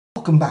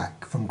Welcome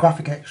back from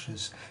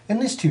Graphicxtras. In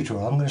this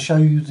tutorial I'm going to show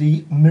you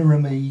the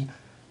MirrorMe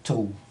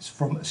tool. It's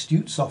from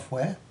Astute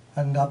software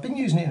and I've been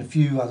using it in a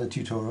few other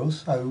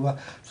tutorials, so I'm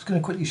just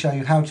going to quickly show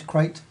you how to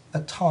create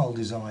a tile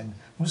design.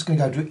 I'm just going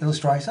to go to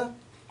Illustrator.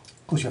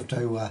 Of course you have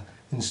to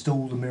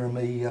install the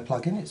MirrorMe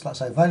plugin. It's, like I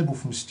say, available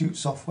from Astute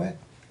software.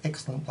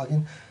 Excellent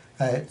plugin.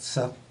 It's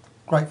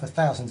great for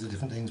thousands of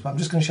different things, but I'm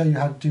just going to show you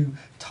how to do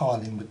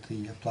tiling with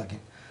the plugin.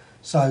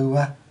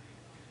 So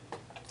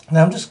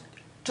now I'm just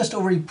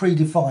already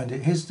predefined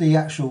it. Here's the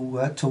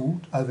actual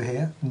tool over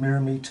here, the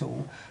MirrorMe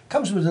Tool.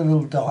 Comes with a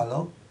little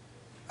dialog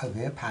over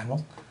here,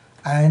 panel,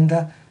 and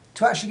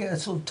to actually get a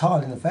sort of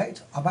tiling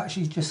effect, I've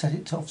actually just set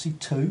it to obviously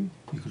 2.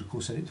 You could of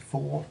course set it to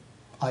 4,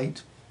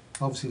 8,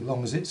 obviously as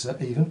long as it's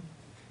even.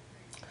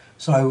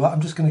 So I'm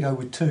just going to go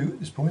with 2 at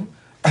this point,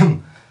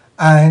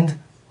 and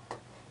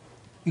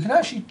you can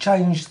actually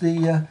change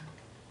the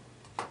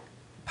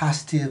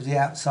opacity of the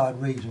outside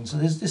region. So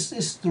this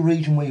is the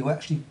region where you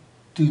actually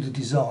do the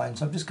design.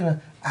 So I'm just going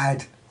to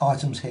add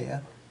items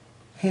here.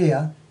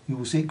 Here you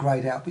will see it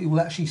greyed out, but you will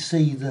actually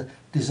see the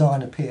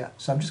design appear.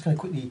 So I'm just going to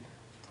quickly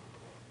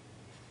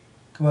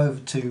go over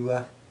to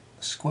a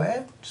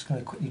square. Just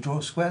going to quickly draw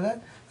a square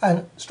there,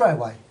 and straight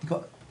away you've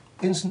got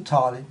instant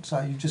tiling.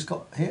 So you've just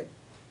got here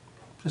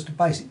just a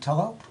basic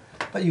tile,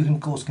 but you can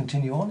of course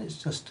continue on.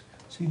 It's just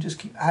so you just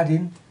keep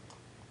adding,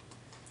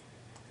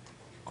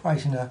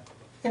 creating a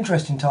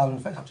interesting tiling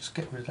effect. I'll just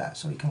get rid of that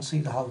so you can see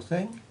the whole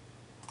thing.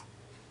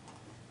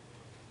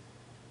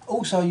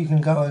 Also you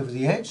can go over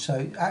the edge, so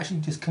it actually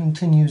just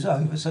continues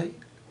over, so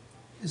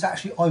it's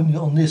actually only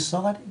on this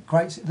side. It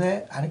creates it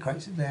there and it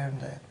creates it there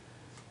and there.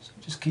 So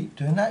just keep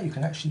doing that. You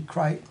can actually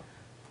create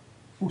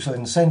also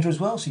in the centre as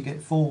well, so you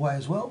get 4-way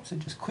as well. So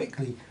just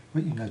quickly,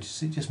 you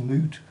notice it just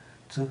moved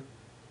to the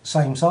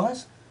same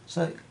size.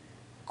 So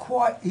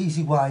quite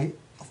easy way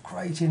of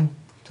creating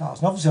tiles.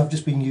 And obviously I've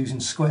just been using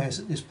squares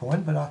at this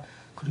point, but I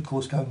could of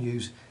course go and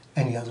use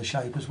any other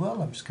shape as well.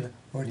 I'm just going to,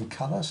 or any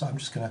colour, so I'm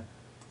just going to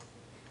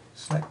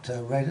select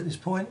red at this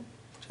point,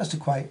 just to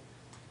create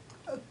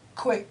a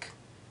quick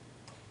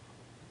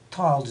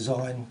tile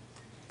design.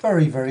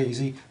 Very, very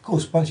easy. Of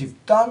course, once you've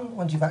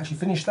actually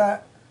finished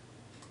that,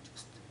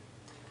 just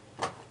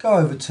go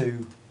over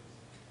to,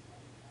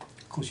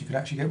 of course you can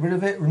actually get rid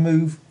of it,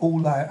 remove all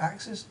layer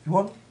axes if you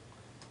want.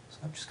 So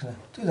I'm just going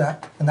to do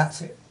that, and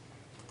that's it.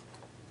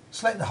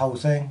 Select the whole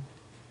thing,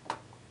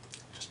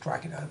 just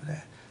drag it over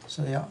there.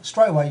 So yeah,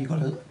 straight away you've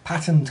got a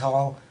pattern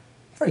tile,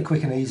 very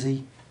quick and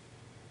easy.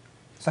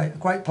 So a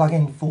great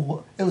plugin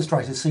for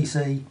Illustrator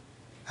CC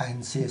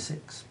and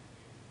CS6.